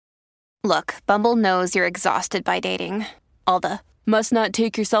Look, Bumble knows you're exhausted by dating. All the must not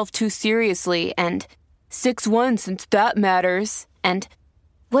take yourself too seriously and 6'1" since that matters. And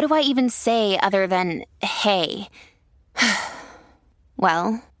what do I even say other than hey?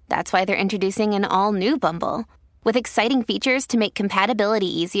 Well, that's why they're introducing an all-new Bumble with exciting features to make compatibility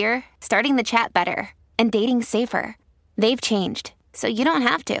easier, starting the chat better, and dating safer. They've changed, so you don't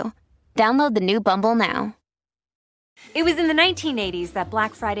have to. Download the new Bumble now. It was in the 1980s that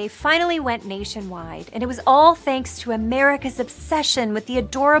Black Friday finally went nationwide, and it was all thanks to America's obsession with the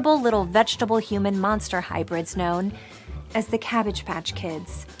adorable little vegetable-human monster hybrids known as the Cabbage Patch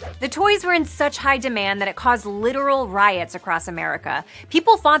Kids. The toys were in such high demand that it caused literal riots across America.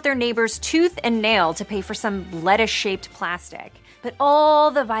 People fought their neighbors tooth and nail to pay for some lettuce-shaped plastic. But all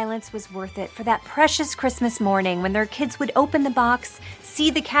the violence was worth it for that precious Christmas morning when their kids would open the box,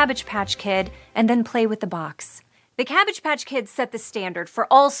 see the Cabbage Patch Kid, and then play with the box. The Cabbage Patch Kids set the standard for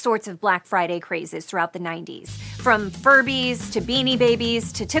all sorts of Black Friday crazes throughout the 90s. From Furbies to Beanie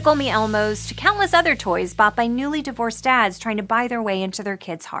Babies to Tickle Me Elmos to countless other toys bought by newly divorced dads trying to buy their way into their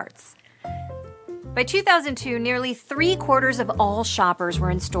kids' hearts. By 2002, nearly 3/4 of all shoppers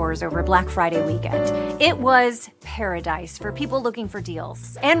were in stores over Black Friday weekend. It was paradise for people looking for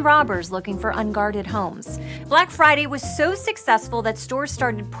deals and robbers looking for unguarded homes. Black Friday was so successful that stores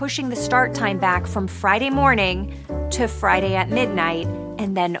started pushing the start time back from Friday morning to Friday at midnight,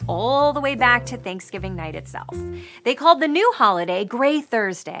 and then all the way back to Thanksgiving night itself. They called the new holiday Gray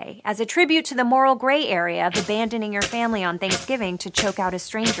Thursday as a tribute to the moral gray area of abandoning your family on Thanksgiving to choke out a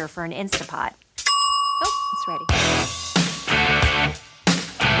stranger for an Instapot. Oh, it's ready.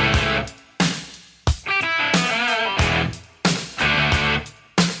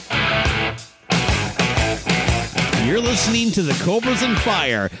 You're listening to the Cobras and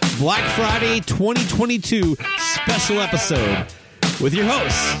Fire Black Friday 2022 special episode with your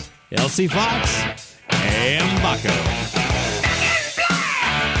hosts, Elsie Fox and Baco.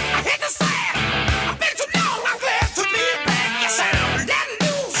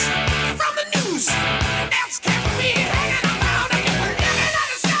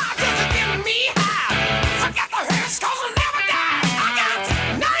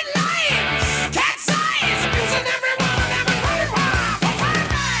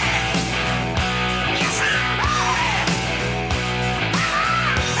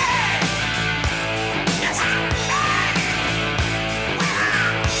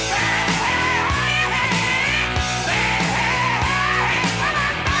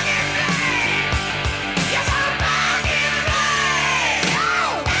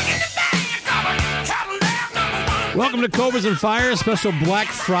 Welcome to Cobras and Fire, special Black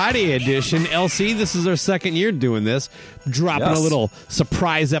Friday edition. LC, this is our second year doing this, dropping a little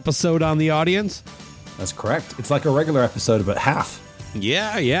surprise episode on the audience. That's correct. It's like a regular episode, but half.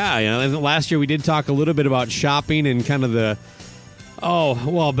 Yeah. You know, last year we did talk a little bit about shopping and kind of the...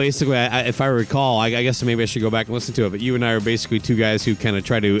 basically, if I recall, I guess maybe I should go back and listen to it, but you and I are basically two guys who kind of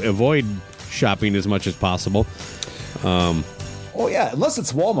try to avoid shopping as much as possible. Oh, yeah, unless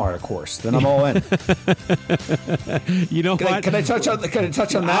it's Walmart, of course. Then I'm all in. You know what? Can I touch on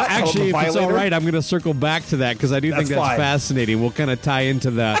that? Actually, if it's all right, I'm going to circle back to that because I do think that's fascinating. We'll kind of tie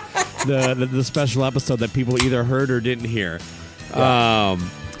into the special episode that people either heard or didn't hear. Yeah.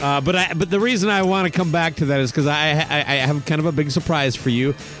 But the reason I want to come back to that is because I have kind of a big surprise for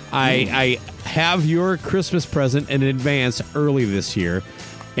you. I have your Christmas present in advance early this year,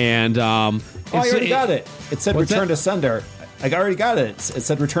 and I already got it. It said return to sender. I already got it. It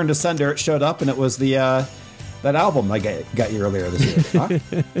said return to sender. It showed up, and it was the that album I got you earlier this year. Huh?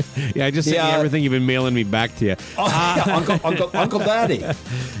 Yeah, I just sent you everything you've been mailing me back to you. Oh, yeah, Uncle Daddy.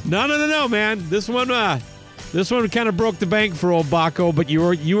 No, man. This one kind of broke the bank for old Baco, but you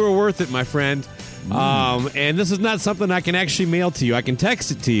were worth it, my friend. And this is not something I can actually mail to you. I can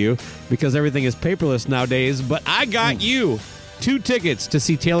text it to you because everything is paperless nowadays. But I got you 2 tickets to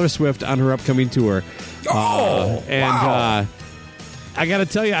see Taylor Swift on her upcoming tour. Wow. I got to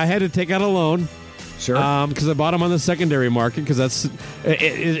tell you, I had to take out a loan. Sure. Because I bought them on the secondary market because that's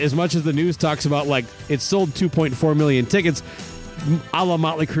as much as the news talks about, like, it sold 2.4 million tickets. A la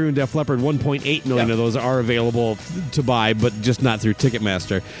Motley Crue and Def Leppard, 1.8 million of those are available to buy, but just not through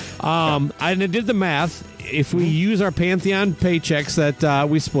Ticketmaster. I did the math. If we use our Pantheon paychecks that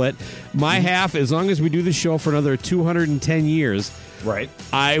we split, my half, as long as we do the show for another 210 years, right,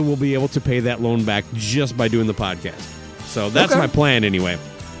 I will be able to pay that loan back just by doing the podcast. So that's my plan anyway.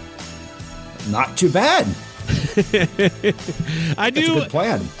 Not too bad. That's a good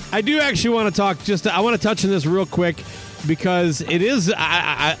plan. I do actually want to talk. I want to touch on this real quick because it is.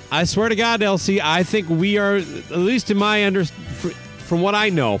 I swear to God, LC, I think we are, at least in my from what I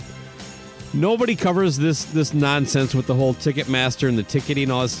know, Nobody covers this nonsense with the whole Ticketmaster and the ticketing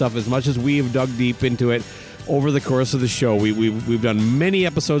and all this stuff as much as we've dug deep into it over the course of the show. We've done many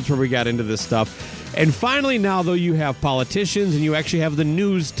episodes where we got into this stuff. And finally now, though, you have politicians and you actually have the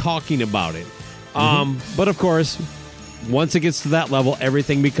news talking about it. But, of course, once it gets to that level,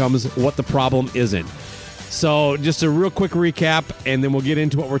 everything becomes what the problem isn't. So just a real quick recap, and then we'll get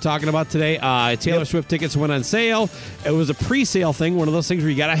into what we're talking about today. Taylor Swift tickets went on sale. It was a pre-sale thing, one of those things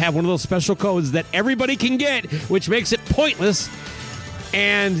where you got to have one of those special codes that everybody can get, which makes it pointless.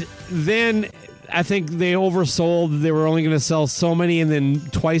 And then I think they oversold. They were only going to sell so many, and then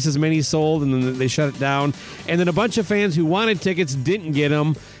twice as many sold, and then they shut it down. And then a bunch of fans who wanted tickets didn't get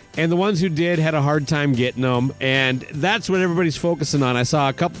them. And the ones who did had a hard time getting them, and that's what everybody's focusing on. I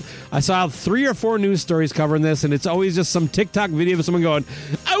saw 3 or 4 news stories covering this, and it's always just some TikTok video of someone going,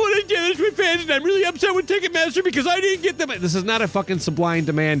 "I want to Taylor Swift fans, and I'm really upset with Ticketmaster because I didn't get them." This is not a fucking supply and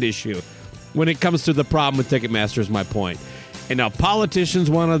demand issue when it comes to the problem with Ticketmaster, is my point. And now politicians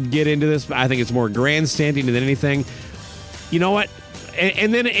want to get into this, but I think it's more grandstanding than anything. You know what?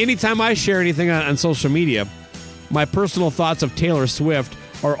 And then anytime I share anything on social media, my personal thoughts of Taylor Swift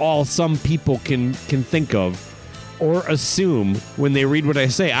are all some people can think of or assume when they read what I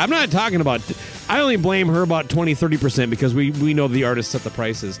say. I'm not talking about... I only blame her about 20-30% because we know the artists set the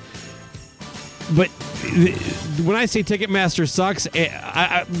prices. But when I say Ticketmaster sucks,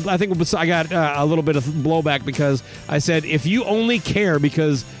 I think I got a little bit of blowback because I said, if you only care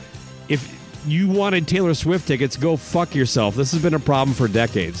because if you wanted Taylor Swift tickets, go fuck yourself. This has been a problem for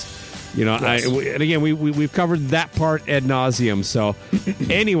decades. You know, yes. And again, we've covered that part ad nauseum. So,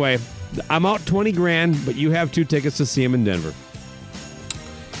 anyway, I'm out $20,000, but you have 2 tickets to see him in Denver.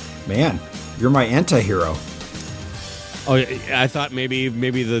 Man, you're my anti-hero. Oh, I thought maybe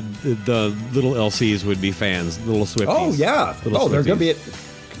the little LCs would be fans, little Swifties. Oh yeah. Swifties. They're gonna be.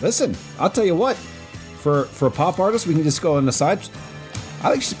 Listen, I'll tell you what. For a pop artist, we can just go on the side.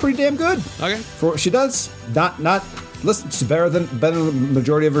 I think she's pretty damn good. Okay. For what she does, not. Listen, she's better than the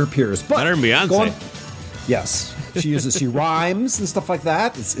majority of her peers. But better than Beyonce. Yes, she rhymes and stuff like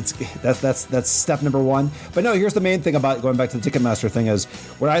that. That's step number 1. But no, here's the main thing about going back to the Ticketmaster thing is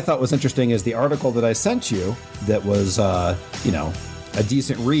what I thought was interesting is the article that I sent you that was a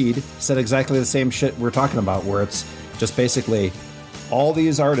decent read said exactly the same shit we're talking about, where it's just basically all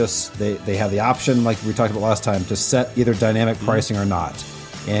these artists they have the option, like we talked about last time, to set either dynamic pricing or not.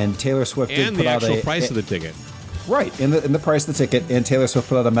 And Taylor Swift did put out the actual price of the ticket. Right, in the price of the ticket, and Taylor Swift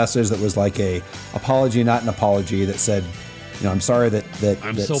put out a message that was like a apology, not an apology, that said, I'm sorry that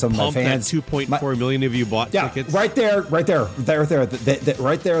so some of my fans, that 2.4 million of you bought tickets. Right there,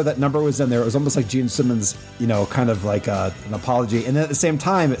 that number was in there. It was almost like Gene Simmons, kind of like an apology. And then at the same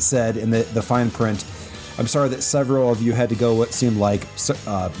time, it said in the fine print, "I'm sorry that several of you had to go what seemed like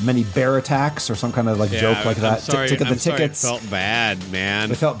many bear attacks or some kind of joke like that to get the tickets." Sorry, it felt bad,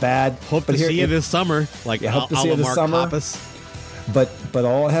 man. It felt bad. Hope to see you this summer. Hope to see you this summer. But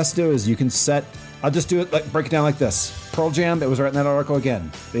all it has to do is you can set. I'll just do it break it down like this. Pearl Jam. It was right in that article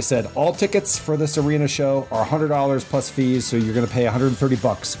again. They said all tickets for this arena show are $100 plus fees, so you're going to pay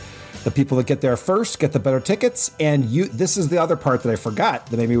 $130. The people that get there first get the better tickets, and this is the other part that I forgot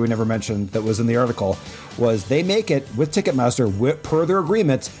that maybe we never mentioned that was in the article, was they make it with Ticketmaster, per their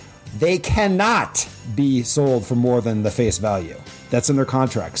agreement, they cannot be sold for more than the face value. That's in their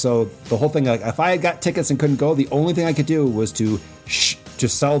contract. So the whole thing, if I had got tickets and couldn't go, the only thing I could do was to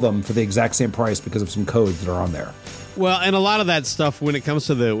sell them for the exact same price because of some codes that are on there. Well, and a lot of that stuff when it comes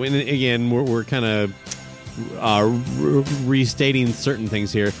to again, we're kind of restating certain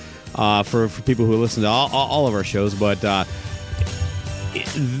things here. For people who listen to all of our shows, but the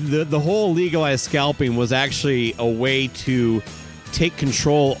whole legalized scalping was actually a way to take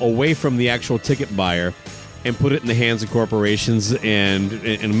control away from the actual ticket buyer and put it in the hands of corporations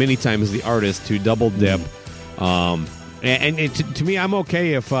and many times the artist to double dip. To me, I'm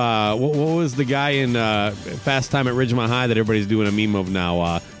okay if what was the guy in Fast Time at Ridgemont High that everybody's doing a meme of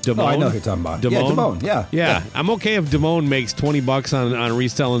now? Damone? Oh, I know who you're talking about. Damone? Yeah. I'm okay if Damone makes $20 on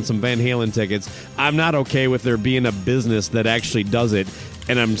reselling some Van Halen tickets. I'm not okay with there being a business that actually does it,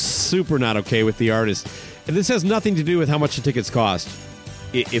 and I'm super not okay with the artist. And this has nothing to do with how much the tickets cost.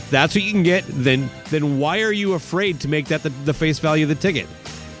 If that's what you can get, then why are you afraid to make that the face value of the ticket?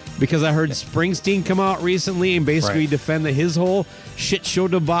 Because I heard Springsteen come out recently and basically defend his whole shit show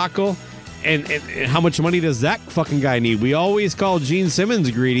debacle. And how much money does that fucking guy need? We always call Gene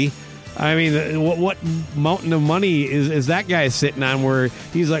Simmons greedy. I mean, what mountain of money is that guy sitting on where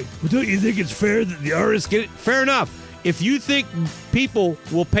he's like, well, don't you think it's fair that the artists get it? Fair enough. If you think people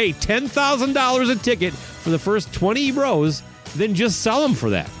will pay $10,000 a ticket for the first 20 rows, then just sell them for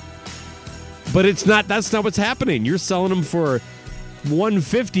that. But it's not. That's not what's happening. You're selling them for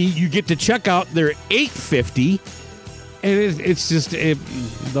 $150. You get to check out. They're $850, and it's just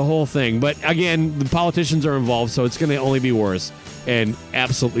the whole thing. But again, the politicians are involved, so it's going to only be worse, and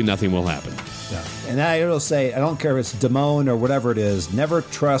absolutely nothing will happen. Yeah. And I will say, I don't care if it's Damone or whatever it is, never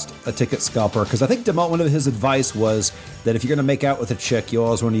trust a ticket scalper. Because I think Damone, one of his advice was that if you're going to make out with a chick, you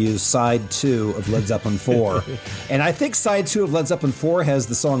always want to use side 2 of Led Zeppelin 4. And I think side 2 of Led Zeppelin 4 has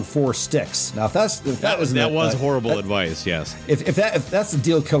the song 4 Sticks. Now, that was horrible advice, yes. If that's the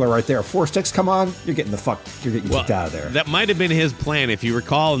deal killer right there, 4 Sticks, come on, you're getting kicked out of there. That might have been his plan. If you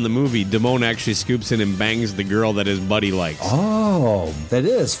recall in the movie, Damone actually scoops in and bangs the girl that his buddy likes. Oh, that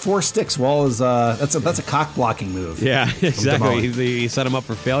is 4 Sticks. Well, that's a cock blocking move. Yeah, exactly. He set him up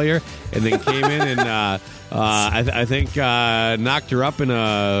for failure, and then came in and I think knocked her up in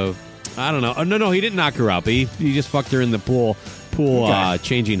a. I don't know. Oh, no, he didn't knock her up. He just fucked her in the pool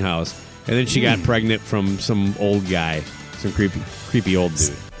changing house, and then she got pregnant from some old guy, some creepy old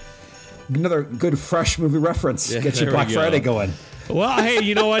dude. Another good fresh movie reference. Get your Black Friday going. Well, hey,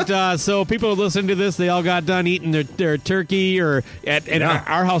 you know what? So people who listen to this, they all got done eating their turkey, or at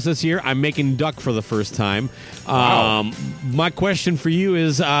our house this year, I'm making duck for the first time. Wow. My question for you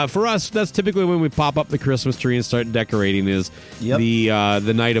is, for us, that's typically when we pop up the Christmas tree and start decorating is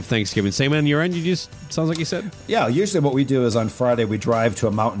the night of Thanksgiving. Same on your end? Sounds like you said? Yeah, usually what we do is on Friday we drive to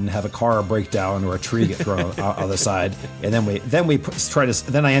a mountain, have a car break down or a tree get thrown out on the side, and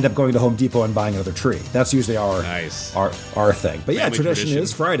then I end up going to Home Depot and buying another tree. That's usually our thing. But yeah, tradition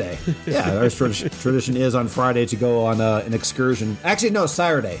is Friday. Yeah, our tradition is on Friday to go on an excursion. Actually, no,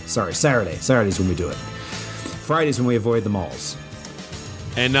 Saturday. Sorry, Saturday. Saturday's when we do it. Friday's when we avoid the malls.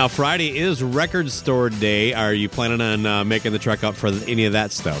 And now Friday is Record Store Day. Are you planning on making the trek up for any of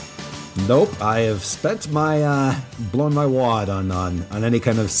that stuff? Nope, I have spent blown my wad on any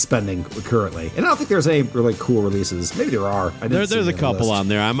kind of spending currently, and I don't think there's any really cool releases. Maybe there are. There's a couple on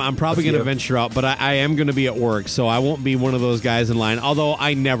there. I'm probably going to venture out, but I am going to be at work, so I won't be one of those guys in line. Although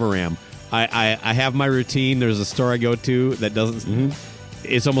I never am. I have my routine. There's a store I go to that doesn't. Mm-hmm.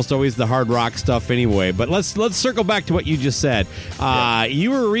 It's almost always the hard rock stuff anyway. But let's circle back to what you just said.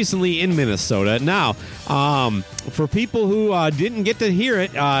 You were recently in Minnesota. Now, for people who didn't get to hear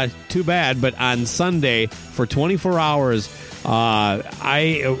it, too bad. But on Sunday for 24 hours,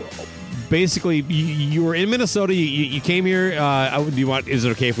 basically you were in Minnesota. You came here. Is it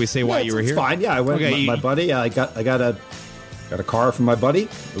okay if we say why you were here? It's fine. Yeah, I went. Okay, my buddy. I got a car from my buddy.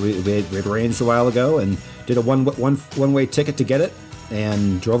 We had arranged a while ago and did a one way ticket to get it.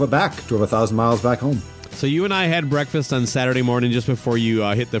 And drove 1,000 miles back home. So you and I had breakfast on Saturday morning just before you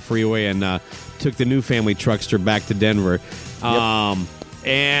hit the freeway and took the new family truckster back to Denver. Yep.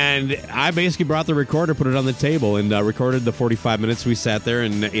 And I basically brought the recorder, put it on the table, and recorded the 45 minutes we sat there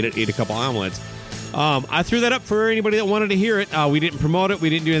and ate a couple omelets. I threw that up for anybody that wanted to hear it. We didn't promote it. We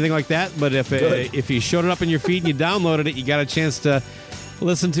didn't do anything like that. But if you showed it up in your feed and you downloaded it, you got a chance to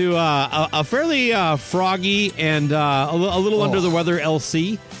listen to a fairly froggy and a little under the weather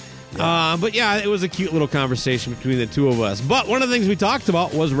LC. Yeah. But yeah, it was a cute little conversation between the two of us. But one of the things we talked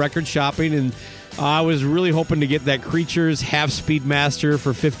about was record shopping, and I was really hoping to get that Creatures Half Speed Master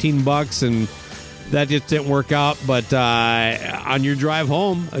for $15, and that just didn't work out. But on your drive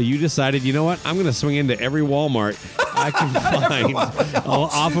home, you decided, you know what? I'm going to swing into every Walmart I can find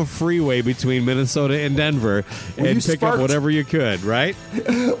off a freeway between Minnesota and Denver and pick up whatever you could, right?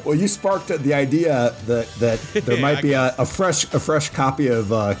 Well, you sparked the idea that there might be a fresh copy of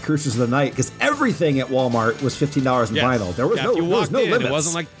Creatures of the Night, because everything at Walmart was $15 in vinyl. There was no limits. It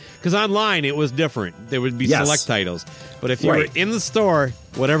wasn't like, because online it was different. There would be select titles, but if you were in the store,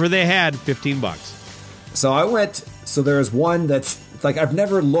 whatever they had, $15. So I went. So there's one that's like, I've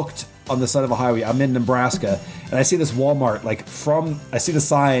never looked on the side of a highway. I'm in Nebraska, and I see this Walmart, I see the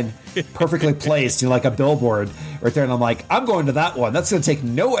sign perfectly placed, like a billboard right there, and I'm like, I'm going to that one. That's going to take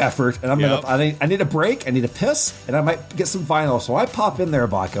no effort, and I need a break, I need a piss, and I might get some vinyl. So I pop in there,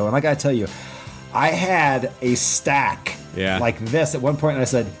 Baco, and I got to tell you, I had a stack like this at one point, and I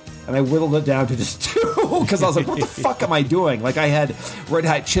said, and I whittled it down to just 2 because I was like, what the fuck am I doing? Like, I had Red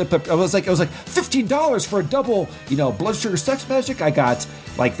Hot Chili Peppers. It was like $15 for a double, Blood Sugar Sex Magic. I got,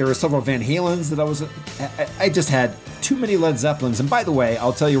 there were several Van Halens that I just had too many Led Zeppelins. And by the way,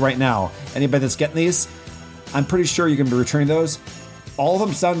 I'll tell you right now, anybody that's getting these, I'm pretty sure you're going to be returning those. All of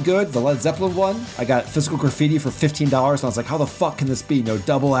them sound good. The Led Zeppelin one, I got Physical Graffiti for $15. And I was like, how the fuck can this be?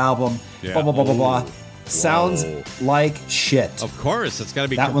 Double album, blah, blah, blah, blah, blah. Sounds like shit. Of course, it's got to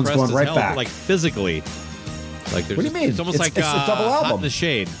be that compressed one's going as right hell, back. Physically. What do you mean? It's almost like a double album. Hot in the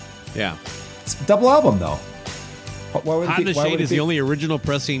Shade. Yeah. It's a double album, though. Hot in the Shade is the only original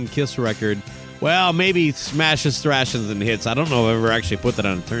pressing Kiss record Well, maybe smashes, thrashes, and hits. I don't know if I've ever actually put that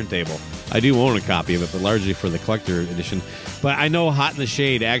on a turntable. I do own a copy of it, but largely for the collector edition. But I know Hot in the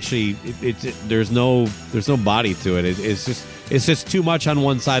Shade, actually, there's no body to it. It's just too much on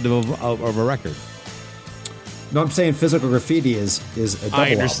one side of a record. No, I'm saying Physical Graffiti is a double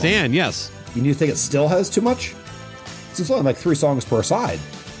I understand, album. yes. You think it still has too much? It's only like 3 songs per side.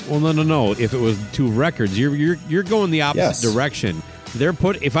 Well, no. If it was 2 records, you're going the opposite direction.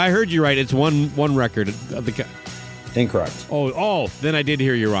 If I heard you right, it's one record. Incorrect. Oh, then I did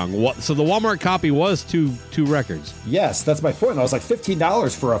hear you wrong. So the Walmart copy was two records. Yes, that's my point. I was like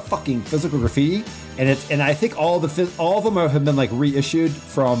 $15 for a fucking Physical Graffiti, and I think all of them have been like reissued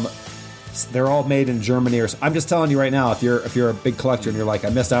from. They're all made in Germany, or I'm just telling you right now. If you're a big collector and you're like, I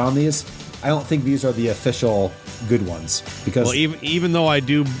missed out on these, I don't think these are the official good ones because even though I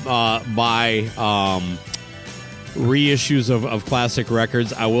do buy reissues of classic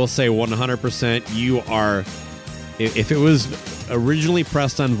records, I will say 100% you are. If it was originally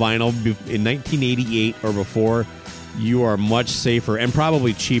pressed on vinyl in 1988 or before, you are much safer and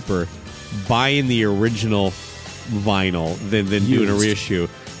probably cheaper buying the original vinyl than doing a reissue.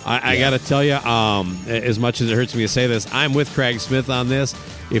 I got to tell you, as much as it hurts me to say this, I'm with Craig Smith on this.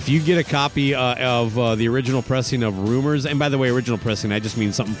 If you get a copy of the original pressing of Rumors, and by the way, original pressing, I just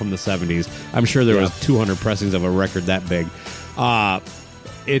mean something from the 70s. I'm sure there was 200 pressings of a record that big.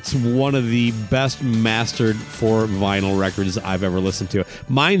 It's one of the best mastered for vinyl records I've ever listened to.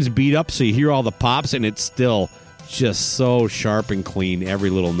 Mine's beat up, so you hear all the pops, and it's still just so sharp and clean,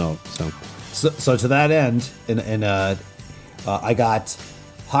 every little note. So to that end, I got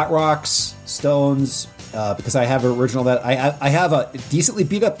Hot Rocks, Stones, because I have an original that I have a decently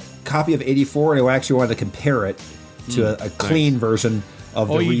beat up copy of 84, and I actually wanted to compare it to a clean version of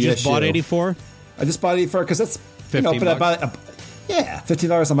the reissue. Oh, you just bought 84? I just bought 84 because that's $15. I bought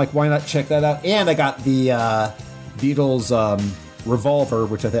 $15. I'm like, why not check that out? And I got the Beatles Revolver,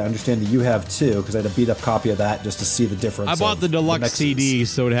 which I understand that you have too, because I had a beat up copy of that just to see the difference. I bought the deluxe CD,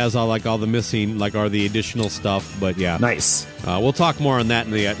 so it has all the missing, or the additional stuff. But yeah, nice. We'll talk more on that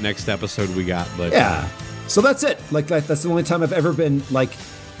in the next episode we got. But yeah, so that's it. Like that's the only time I've ever been like,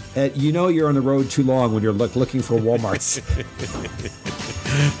 you're on the road too long when you're looking for Walmarts.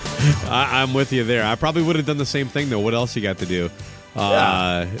 I'm with you there. I probably would have done the same thing though. What else you got to do?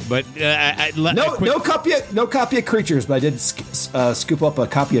 But no copy of Creatures, but I did scoop up a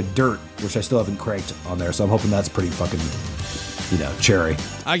copy of Dirt, which I still haven't cranked on there. So I'm hoping that's pretty fucking, cherry.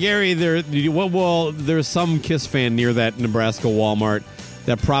 Gary, there's some Kiss fan near that Nebraska Walmart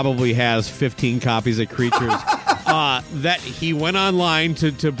that probably has 15 copies of Creatures that he went online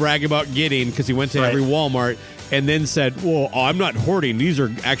to brag about getting because he went to every Walmart and then said, "Well, I'm not hoarding. These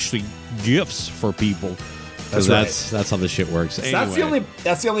are actually gifts for people." That's how the shit works. So anyway.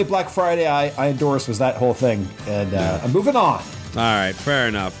 that's the only Black Friday I endorsed was that whole thing, and I'm moving on. All right, fair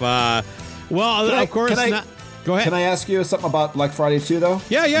enough. Go ahead. Can I ask you something about Black Friday too, though?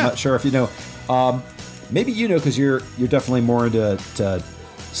 Yeah. I'm not sure if you know. Maybe you know because you're definitely more into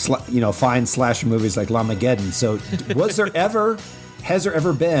fine slasher movies like Lamageddon. So has there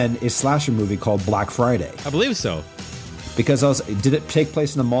ever been a slasher movie called Black Friday? I believe so. Because did it take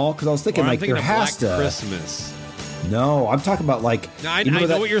place in the mall? Because I was thinking there has to. Christmas. No, I'm talking about like. No, I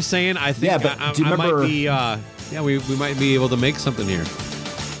know what you're saying. I think. Yeah, but do you remember? We might be able to make something here.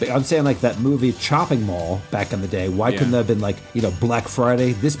 I'm saying like that movie Chopping Mall back in the day. Why couldn't that have been like Black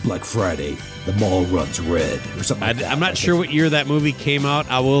Friday? This Black Friday, the mall runs red or something like that. I'm not sure what year that movie came out.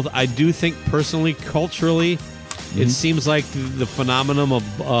 I do think personally, culturally. It seems like the phenomenon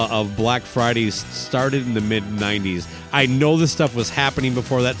of Black Fridays started in the mid '90s. I know this stuff was happening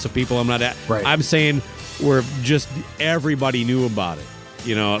before that, so people, I'm saying where just everybody knew about it,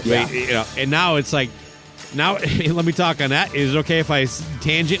 and now it's like, let me talk on that. Is it okay if I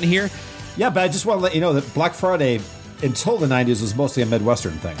tangent here? Yeah, but I just want to let you know that Black Friday until the '90s was mostly a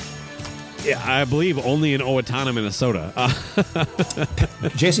Midwestern thing. Yeah, I believe only in Owatonna, Minnesota.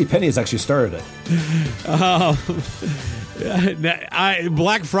 JCPenney has actually started it.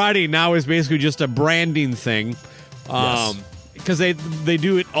 Black Friday now is basically just a branding thing. Because they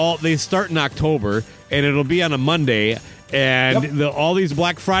do it all. They start in October, and it'll be on a Monday, and all these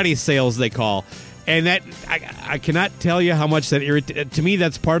Black Friday sales they call. And that I cannot tell you how much that irritates. To me,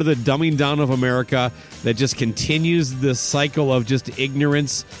 that's part of the dumbing down of America that just continues the cycle of just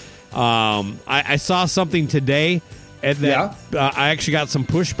ignorance. I saw something today that I actually got some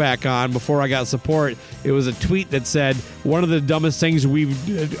pushback on before I got support. It was a tweet that said, one of the dumbest things we've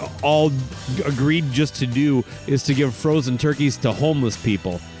all agreed just to do is to give frozen turkeys to homeless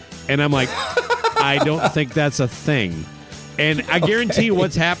people. And I'm like, I don't think that's a thing. And I guarantee you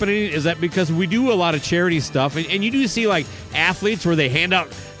what's happening is that because we do a lot of charity stuff, and you do see like athletes where they hand out,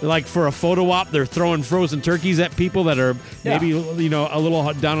 like for a photo op, they're throwing frozen turkeys at people that are maybe, a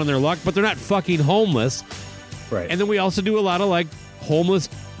little down on their luck, but they're not fucking homeless. Right. And then we also do a lot of like homeless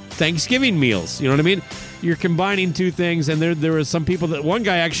Thanksgiving meals. You know what I mean? You're combining two things, and there was some people that one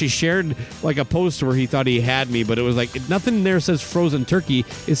guy actually shared like a post where he thought he had me, but it was like nothing there says frozen turkey.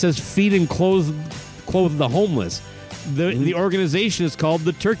 It says feed and clothe the homeless. The organization is called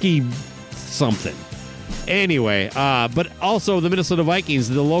the Turkey something. Anyway, but also the Minnesota Vikings,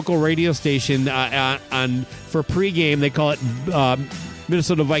 the local radio station for pregame, they call it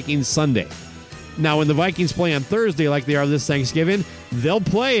Minnesota Vikings Sunday. Now, when the Vikings play on Thursday, like they are this Thanksgiving, they'll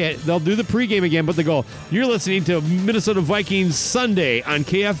play it. They'll do the pregame again, but they go, "You're listening to Minnesota Vikings Sunday on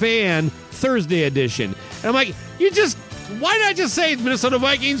KFAN Thursday edition." And I'm like, why not just say Minnesota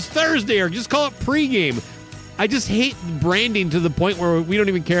Vikings Thursday or just call it pregame? I just hate branding to the point where we don't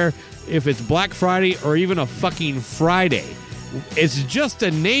even care if it's Black Friday or even a fucking Friday. It's just a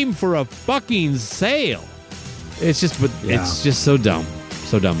name for a fucking sale. It's just so dumb.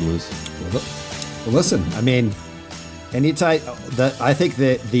 So dumb, Luz. Well, listen, I mean, anytime I think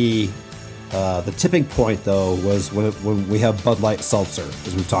that the tipping point though was when we have Bud Light Seltzer,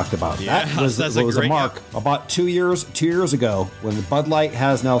 as we've talked about. Yeah, that was a mark about 2 years ago when the Bud Light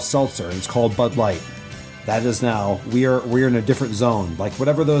has now seltzer and it's called Bud Light. That is now we're in a different zone. Like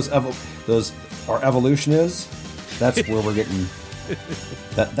whatever our evolution is, that's where we're getting.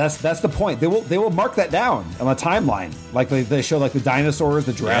 That's the point. They will mark that down on a timeline. Like they show like the dinosaurs,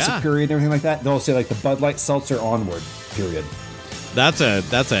 the Jurassic period, and everything like that. They'll say like the Bud Light Seltzer onward period. That's a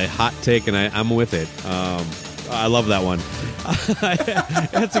hot take, and I'm with it. I love that one.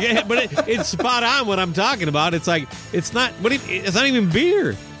 It's spot on what I'm talking about. It's like it's not even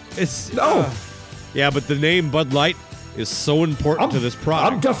beer. It's yeah, but the name Bud Light is so important to this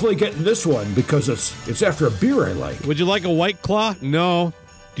product. I'm definitely getting this one because it's after a beer I like. Would you like a White Claw? No.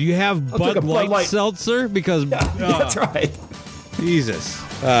 Do you have Bud Light Seltzer? Because that's right. Jesus.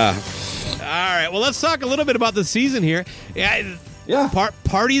 All right. Well, let's talk a little bit about the season here. Yeah.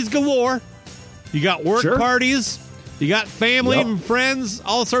 Parties galore. You got work parties. You got family and friends.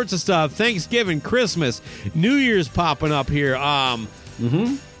 All sorts of stuff. Thanksgiving, Christmas, New Year's popping up here.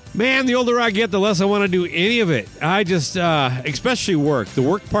 Man, the older I get, the less I want to do any of it. I just, especially work. The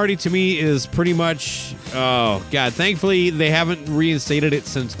work party to me is pretty much, oh, God. Thankfully, they haven't reinstated it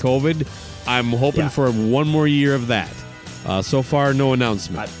since COVID. I'm hoping for one more year of that. So far, no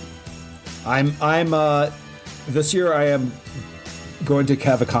announcement. This year I am going to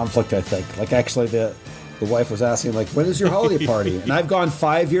have a conflict, I think. Like, actually, the wife was asking, like, when is your holiday party? And I've gone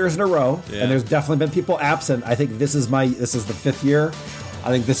 5 years in a row, and there's definitely been people absent. I think this is the fifth year. I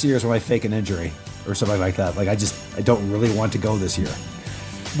think this year is when I fake an injury or something like that. Like, I don't really want to go this year.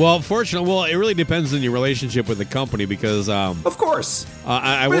 Well, it really depends on your relationship with the company because, of course,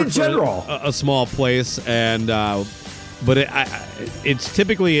 I work for a small place, and but it's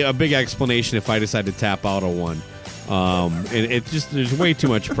typically a big explanation if I decide to tap out of one. And it just there's way too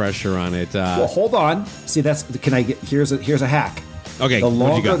much pressure on it. Well, hold on. See, here's a hack. Okay, the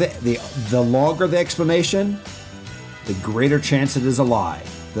longer the longer the explanation, the greater chance it is a lie.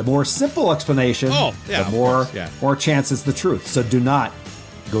 The more simple explanation, the more chance it's the truth. So do not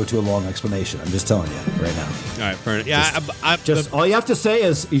go to a long explanation. I'm just telling you right now. All right, fair enough. Yeah, all you have to say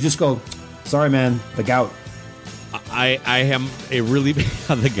is you just go, "Sorry, man, the gout." I am a really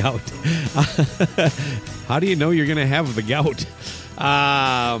the gout. How do you know you're going to have the gout?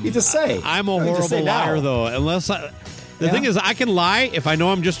 You just say. I'm a horrible liar, though. The thing is, I can lie if I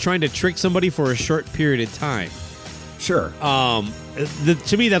know I'm just trying to trick somebody for a short period of time. Sure.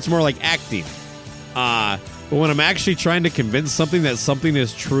 To me, that's more like acting. But when I'm actually trying to convince something that something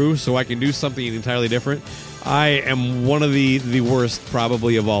is true so I can do something entirely different, I am one of the worst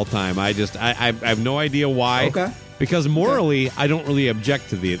probably of all time. I have no idea why. Okay. Because morally, I don't really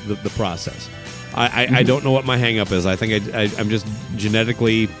object to the process. I don't know what my hang up is. I think I'm just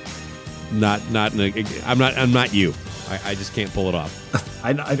genetically I'm not you. I just can't pull it off.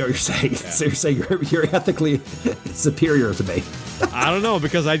 I know what you're saying. Yeah. So you're saying you're ethically superior to me. I don't know,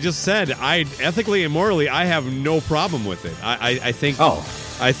 because I just said ethically and morally I have no problem with it. I think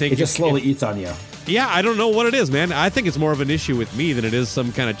it just slowly eats on you. Yeah, I don't know what it is, man. I think it's more of an issue with me than it is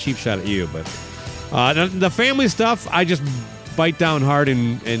some kind of cheap shot at you. But the family stuff, I just bite down hard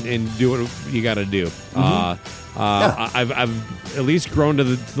and do what you got to do. I've at least grown to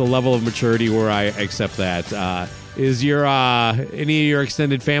the level of maturity where I accept that. Is your any of your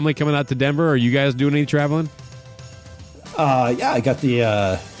extended family coming out to Denver? Are you guys doing any traveling? I got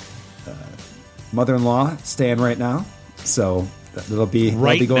the mother-in-law staying right now. So that'll be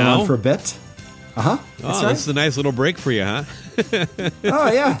going now? on for a bit. Oh, that's a nice little break for you, huh?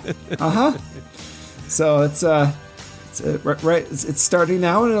 Oh yeah. So it's starting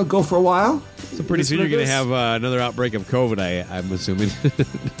now, and it'll go for a while. So pretty soon you're going to have another outbreak of COVID, I'm assuming.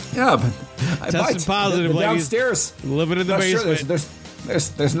 Yeah, but tested positive, ladies. Downstairs, living in the basement. Sure.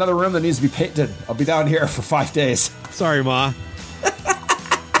 There's another room that needs to be painted. I'll be down here for 5 days. Sorry, Ma.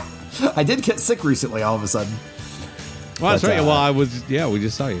 I did get sick recently, all of a sudden. Well, that's right. Well, we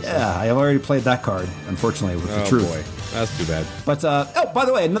just saw you. So. Yeah, I have already played that card, unfortunately, with the truth. Boy. That's too bad. But, by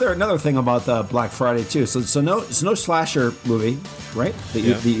the way, another thing about Black Friday, too. So no slasher movie, right? That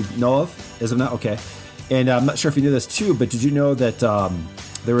you know of? Is it not? Okay. And I'm not sure if you knew this, too, but did you know that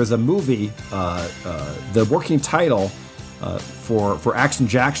there was a movie, the working title for Action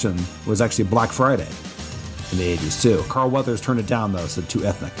Jackson was actually Black Friday in the 80s, too. Carl Weathers turned it down, though, so too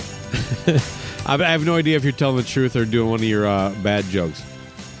ethnic. I have no idea if you're telling the truth or doing one of your bad jokes.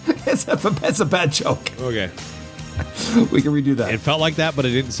 It's a bad joke. Okay. We can redo that. It felt like that, but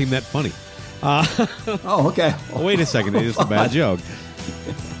it didn't seem that funny. Oh, okay. Oh, wait a second. It's just a bad joke.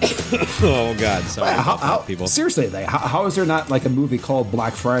 Oh, God. Sorry. How, people. Seriously, how is there not like a movie called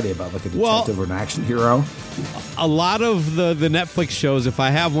Black Friday about like a detective or an action hero? A lot of the Netflix shows, if I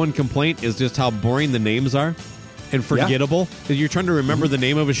have one complaint, is just how boring the names are and forgettable. Because you're trying to remember the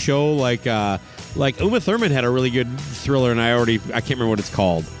name of a show. Like Uma Thurman had a really good thriller, and I can't remember what it's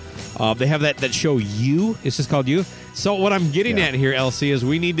called. They have that show, You. It's just called You. So what I'm getting at here, LC, is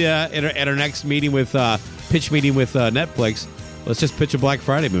we need to, at our next meeting with pitch meeting with Netflix, let's just pitch a Black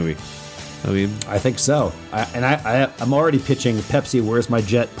Friday movie. I think so. I'm already pitching Pepsi, Where's My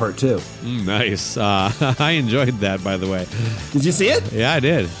Jet Part 2. Nice. I enjoyed that, by the way. Did you see it? Yeah, I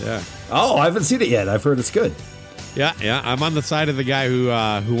did. Yeah. Oh, I haven't seen it yet. I've heard it's good. Yeah. I'm on the side of the guy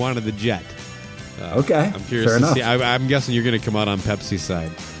who wanted the jet. Okay. I'm curious to see. I'm guessing you're going to come out on Pepsi's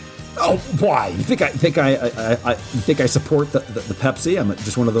side. Oh, why? You think I support the Pepsi? I'm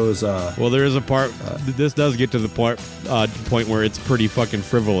just one of those. Well, there is a part. This does get to the point where it's pretty fucking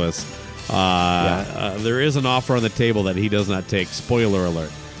frivolous. There is an offer on the table that he does not take. Spoiler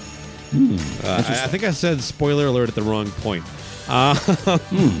alert. I think I said spoiler alert at the wrong point.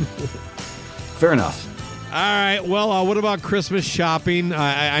 Fair enough. All right. Well, what about Christmas shopping?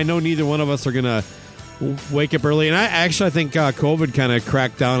 I know neither one of us are gonna wake up early, and I think COVID kind of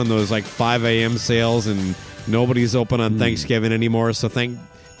cracked down on those like 5 a.m. sales, and nobody's open on Thanksgiving anymore. So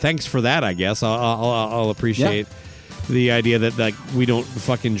thanks for that. I guess I'll appreciate the idea that like we don't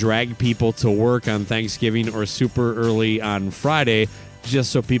fucking drag people to work on Thanksgiving or super early on Friday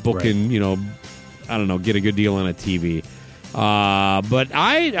just so people can I don't know, get a good deal on a TV. But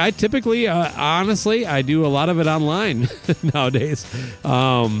I typically, honestly, I do a lot of it online nowadays.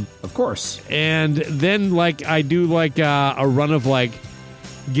 Of course. And then, I do, a run of,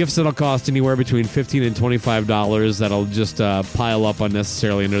 gifts that'll cost anywhere between $15 and $25 that'll just pile up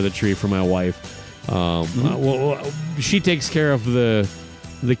unnecessarily under the tree for my wife. Well, she takes care of the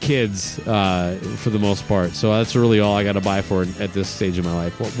kids for the most part. So that's really all I got to buy for at this stage of my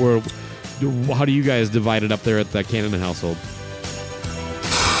life. How do you guys divide it up there at the Cannon household?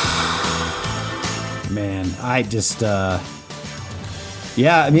 Man, I just, for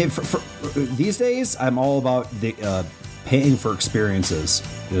these days, I'm all about the paying for experiences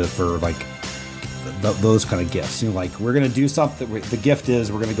for those kind of gifts. We're going to do something. The gift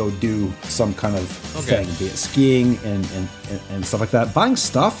is we're going to go do some kind of thing, be it skiing and stuff like that. Buying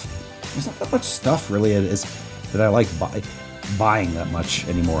stuff, there's not that much stuff really that I like buying that much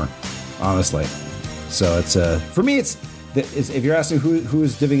anymore. Honestly, so it's for me. It's if you're asking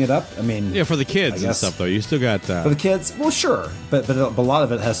who's divvying it up, I mean, for the kids and stuff though. You still got for the kids. Well, sure, but a lot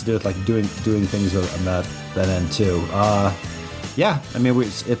of it has to do with doing things on that end too. I mean,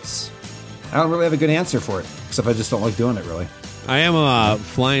 it's I don't really have a good answer for it, except I just don't like doing it really. I am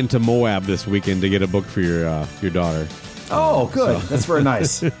flying to Moab this weekend to get a book for your daughter. Oh, good. So. That's very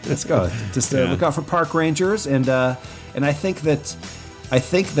nice. Let's go. Just look out for park rangers, and I think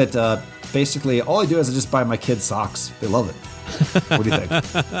that basically all I do is I just buy my kids socks. They love it. What do you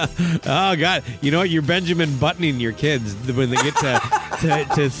think? Oh, God. You know what? You're Benjamin Buttoning your kids. When they get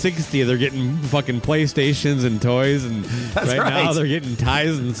to 60, they're getting fucking PlayStations and toys. And right now they're getting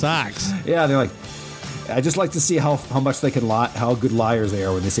ties and socks. Yeah, they're like, I just like to see how much they can lie, how good liars they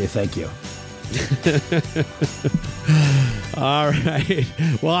are when they say thank you. All right.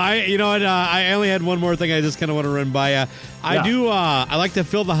 Well, I only had one more thing I just kind of want to run by. I like to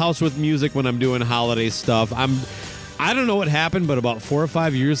fill the house with music when I'm doing holiday stuff. I don't know what happened, but about 4 or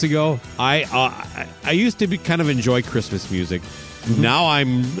 5 years ago, I used to kind of enjoy Christmas music. Mm-hmm. Now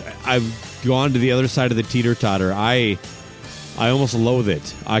gone to the other side of the teeter-totter. I almost loathe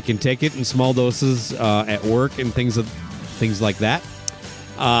it. I can take it in small doses at work and things like that.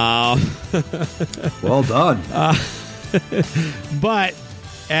 Well done. But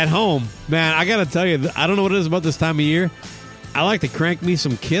at home, man, I got to tell you, I don't know what it is about this time of year. I like to crank me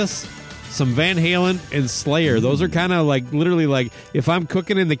some Kiss, some Van Halen, and Slayer. Those are kind of like literally like if I'm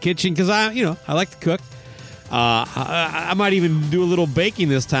cooking in the kitchen, because I like to cook. I might even do a little baking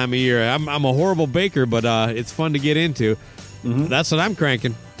this time of year. I'm a horrible baker, but it's fun to get into. Mm-hmm. That's what I'm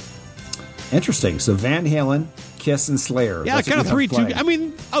cranking. Interesting. So Van Halen, Kiss, and Slayer. Yeah, kind of 3, 2. I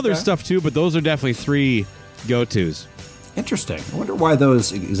mean, other stuff too, but those are definitely 3 go-tos. Interesting. I wonder why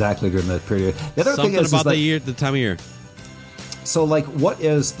those exactly during that period. The other Something thing is about like, the time of year. So, like, what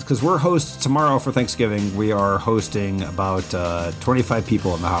is, because we're tomorrow for Thanksgiving, we are hosting about 25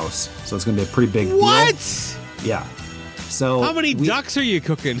 people in the house. So it's going to be a pretty big deal. What? Yeah. So how many ducks are you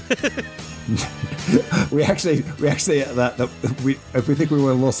cooking? we actually if we think we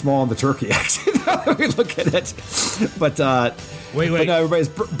were a little small on the turkey, actually, now that we look at it. But wait. But no, everybody's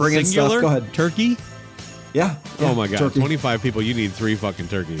bringing Singular stuff. Go ahead. Turkey? Yeah. Oh my God. Turkey. 25 people. You need 3 fucking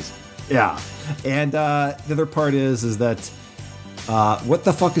turkeys. Yeah. And the other part is that what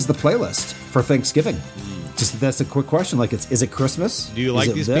the fuck is the playlist for Thanksgiving? Just that's a quick question. Like, is it Christmas? Do you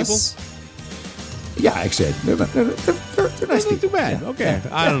like these people? Yeah, actually, they're nice people. Not too bad. Yeah. Okay, Yeah.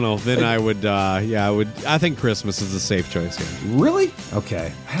 I don't know. Then I would. I think Christmas is a safe choice here. Really?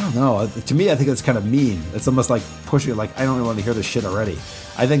 Okay. I don't know. To me, I think that's kind of mean. It's almost like pushing. Like, I don't even want to hear this shit already.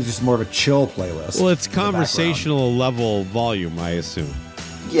 I think it's just more of a chill playlist. Well, it's conversational level volume, I assume.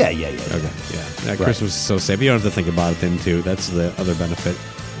 Yeah. Okay. Yeah. Christmas is so safe. You don't have to think about it then too. That's the other benefit.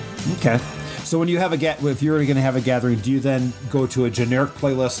 Okay. So when you have if you're going to have a gathering, do you then go to a generic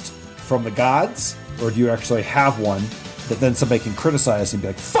playlist from the gods, or do you actually have one that then somebody can criticize and be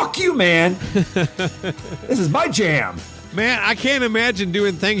like, "Fuck you, man! This is my jam." Man, I can't imagine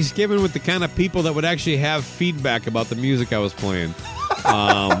doing Thanksgiving with the kind of people that would actually have feedback about the music I was playing.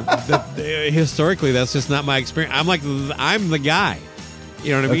 Historically, that's just not my experience. I'm the guy.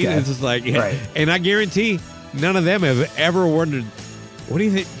 You know what I mean? Okay. It's just like, Right. And I guarantee none of them have ever wondered, what do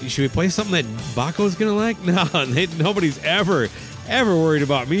you think? Should we play something that Baco's going to like? No, nobody's ever worried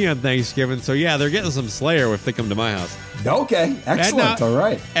about me on Thanksgiving. So, yeah, they're getting some Slayer if they come to my house. Okay, excellent. All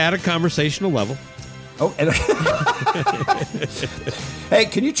right. At a conversational level. Oh, and hey,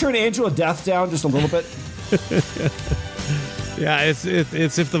 can you turn Angel of Death down just a little bit? Yeah, it's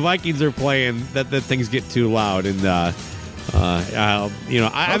if the Vikings are playing that things get too loud, and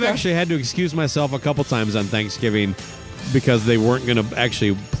I've actually had to excuse myself a couple times on Thanksgiving because they weren't going to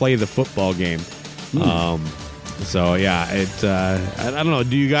actually play the football game. So yeah, I don't know.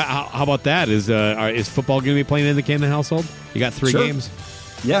 Do you got how about that? Is football going to be playing in the Camden household? You got 3 games.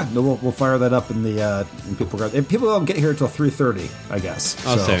 Yeah, no, we'll fire that up in the people don't get here until 3:30, I guess.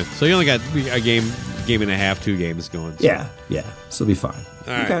 So you only got a game and a half, 2 games going. So. Yeah, so it'll be fine.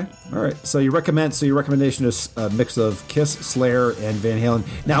 All right. Okay, all right. So your recommendation is a mix of Kiss, Slayer, and Van Halen.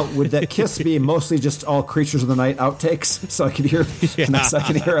 Now, would that Kiss be mostly just all Creatures of the Night outtakes, so I can hear that kind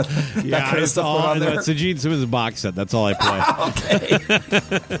of stuff going on there? It's a Gene Simmons box set. That's all I play. Okay,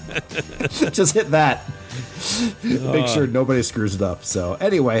 just hit that. Make sure nobody screws it up. So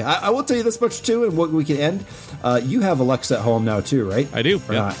anyway, I will tell you this much too, and what we can end. You have Alexa at home now too, right? I do.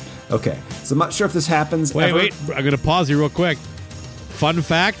 Or yeah. not? Okay. So I'm not sure if this happens. Wait. I'm going to pause you real quick. Fun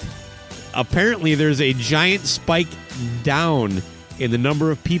fact. Apparently, there's a giant spike down in the number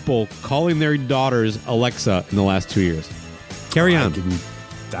of people calling their daughters Alexa in the last 2 years. Carry on.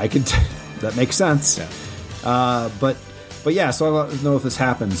 That makes sense. Yeah. But yeah. So I don't know if this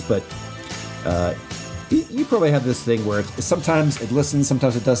happens, but. You probably have this thing where sometimes it listens,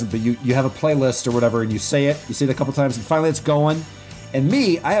 sometimes it doesn't, but you have a playlist or whatever, and you say it a couple times, and finally it's going. And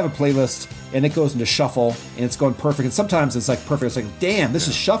me, I have a playlist, and it goes into shuffle, and it's going perfect. And sometimes it's like perfect. It's like, damn, this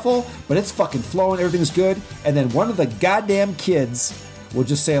is shuffle, but it's fucking flowing, everything's good. And then one of the goddamn kids will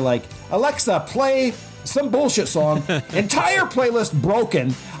just say like, Alexa, play some bullshit song. Entire playlist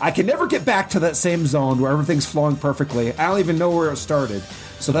broken. I can never get back to that same zone where everything's flowing perfectly. I don't even know where it started.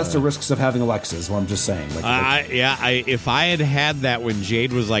 So that's the risks of having Alexa, is what I'm just saying. If I had that when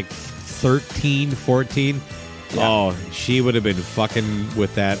Jade was like 13, 14, she would have been fucking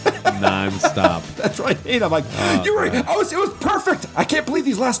with that nonstop. That's right. I'm like, you're right. It was perfect. I can't believe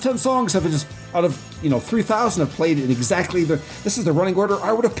these last 10 songs have just, out of 3,000 have played in exactly this is the running order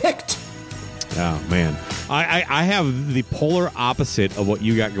I would have picked. Oh, man. I have the polar opposite of what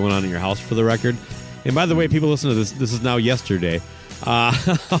you got going on in your house, for the record. And by the way, people listen to this. This is now yesterday. I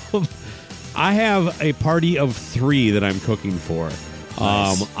have a party of 3 that I'm cooking for.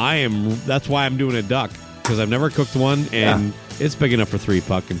 Nice. That's why I'm doing a duck, because I've never cooked one, and it's big enough for 3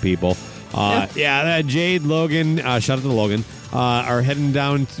 fucking people. Jade, Logan, shout out to Logan, are heading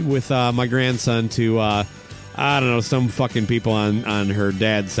down with my grandson to I don't know, some fucking people on her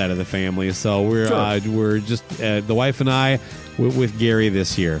dad's side of the family. So we're just the wife and I with Gary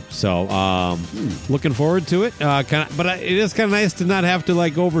this year. So looking forward to it. But it is kind of nice to not have to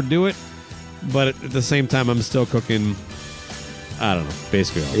like overdo it. But at the same time, I'm still cooking. I don't know,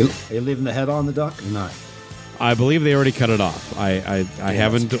 basically. Are you leaving the head on the duck or not? I believe they already cut it off. I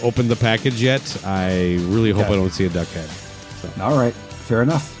haven't opened the package yet. I really hope I don't see a duck head. So. All right, fair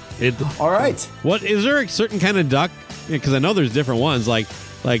enough. All right. What is there a certain kind of duck? Because I know there's different ones. Like,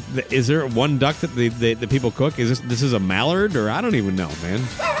 is there one duck that the people cook? Is this is a mallard, or I don't even know, man.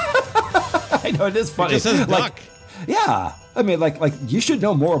 I know, it is funny. It just says duck. Yeah, I mean, like you should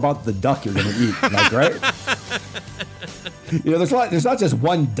know more about the duck you're going to eat, like, right? You know, there's not just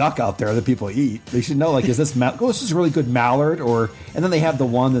one duck out there that people eat. They should know, like, is this this is a really good mallard, and then they have the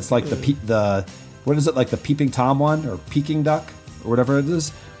one that's like the what is it, like the peeping tom one, or Peking duck, or whatever it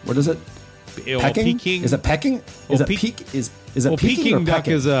is. What is it? Pecking? Peking? Is it pecking? Is it peak? Is it peking or duck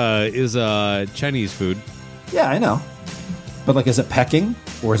pecking? is Chinese food. Yeah, I know. But like, is it pecking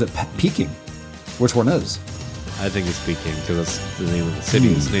or is it peking? Which one is? I think it's Peking, because that's the name of the city.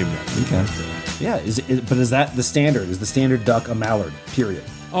 It's named after. Okay. Yeah. But is that the standard? Is the standard duck a mallard? Period.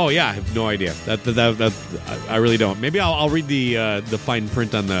 Oh yeah, I have no idea. That I really don't. Maybe I'll read the fine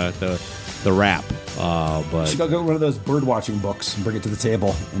print on the wrap. But you should go get one of those bird watching books and bring it to the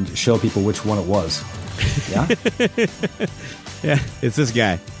table and show people which one it was. Yeah. Yeah, it's this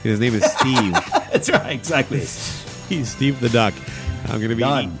guy. His name is Steve. That's right. Exactly. He's Steve the Duck. I'm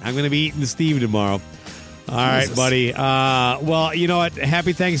gonna be eating Steve tomorrow. All right, buddy. Well, you know what?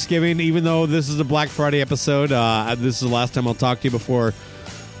 Happy Thanksgiving. Even though this is a Black Friday episode, this is the last time I'll talk to you before.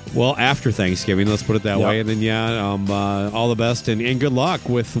 Well, after Thanksgiving, let's put it that way. And then, all the best and good luck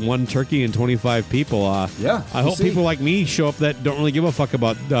with 1 turkey and 25 people. I hope people like me show up that don't really give a fuck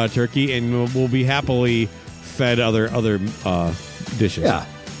about turkey, and will be happily fed other dishes. Yeah.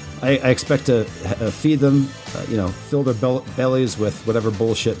 I expect to feed them, fill their bellies with whatever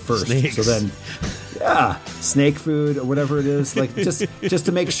bullshit first. Snakes. So then, snake food or whatever it is, like just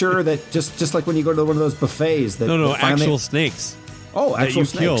to make sure that just like when you go to one of those buffets that no, actual snakes. Oh, actual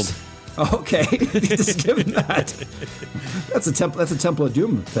that you snakes. Killed. Okay, just give him that. That's a Temple of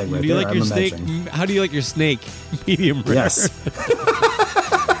Doom thing, right do you there. Like your snake? How do you like your snake? Medium rare. Yes.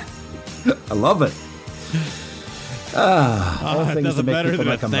 I love it. All things nothing to make better people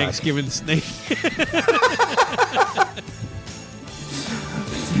than a come Thanksgiving back. snake.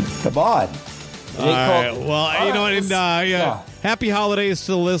 Come on. All right. Well, you know what? And, happy holidays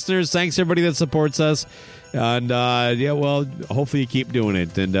to the listeners. Thanks everybody that supports us. And hopefully you keep doing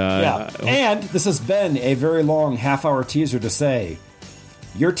it. And and this has been a very long half-hour teaser to say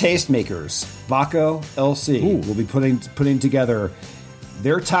your tastemakers, Baco LC, will be putting together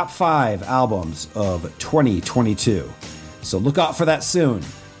their top 5 albums of 2022. So look out for that soon.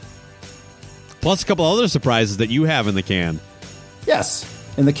 Plus a couple other surprises that you have in the can. Yes,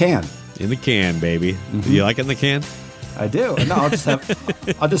 in the can. In the can, baby. Mm-hmm. Do you like it in the can? I do. No, I'll just have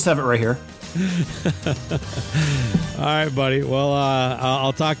it right here. All right, buddy. Well,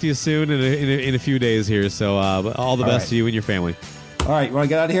 I'll talk to you soon in a few days here. So all the best to you and your family. All right, you want to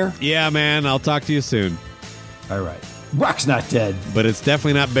get out of here? Yeah, man. I'll talk to you soon. All right. Rock's not dead. But it's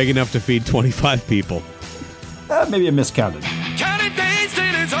definitely not big enough to feed 25 people. Maybe I miscounted. Counting days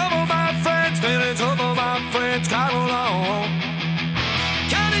till it's over, my friends. Till it's over, my friends. Come along.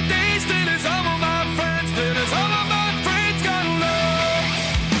 Counting days till it's over, my friends. Till it's over, my friends. Come along.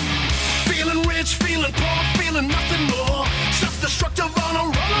 Feeling rich, feeling poor, feeling nothing more. Self-destructive on a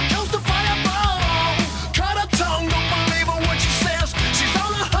roller coaster fireball. Cut her tongue, don't believe her what she says. She's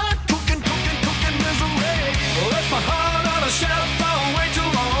on a hot cooking misery. Left my heart on a shelf for way too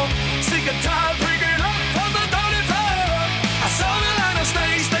long. Sick and tired, bring it up from the dirty floor. I saw the line of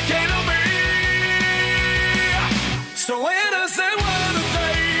snakes that came to me. So innocent were the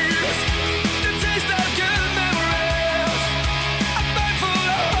days, the taste of good memories. I'm thankful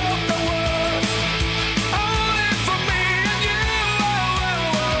I hope the worst, only for me and you.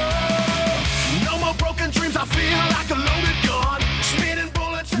 No more broken dreams, I feel like a loaded gun. Spinning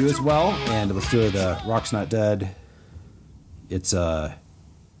bullets. You as well, and let's do it. Rock's not dead. It's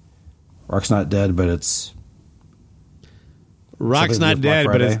Rock's not dead, but it's Rock's not dead,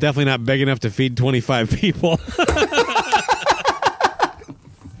 but it's definitely not big enough to feed 25 people.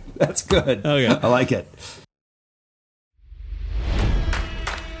 That's good. Okay. I like it.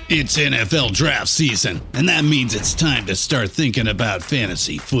 It's NFL draft season, and that means it's time to start thinking about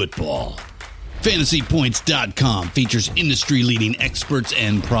fantasy football. FantasyPoints.com features industry-leading experts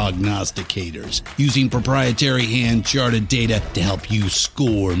and prognosticators using proprietary hand-charted data to help you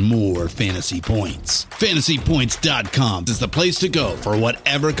score more fantasy points. FantasyPoints.com is the place to go for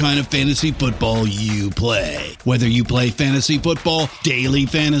whatever kind of fantasy football you play. Whether you play fantasy football, daily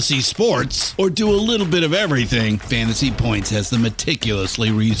fantasy sports, or do a little bit of everything, Fantasy Points has the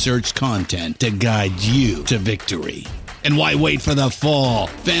meticulously researched content to guide you to victory. And why wait for the fall?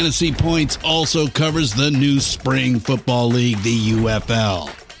 Fantasy Points also covers the new spring football league, the UFL.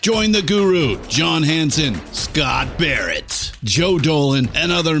 Join the guru, John Hansen, Scott Barrett, Joe Dolan,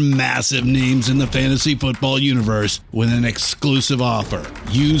 and other massive names in the fantasy football universe with an exclusive offer.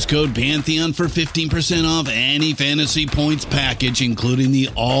 Use code Pantheon for 15% off any Fantasy Points package, including the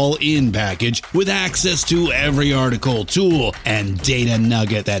all-in package, with access to every article, tool, and data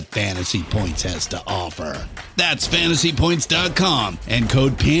nugget that Fantasy Points has to offer. That's FantasyPoints.com and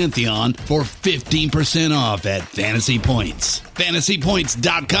code Pantheon for 15% off at Fantasy Points.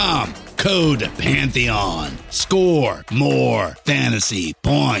 FantasyPoints.com, code Pantheon. Score more fantasy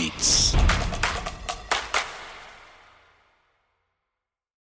points.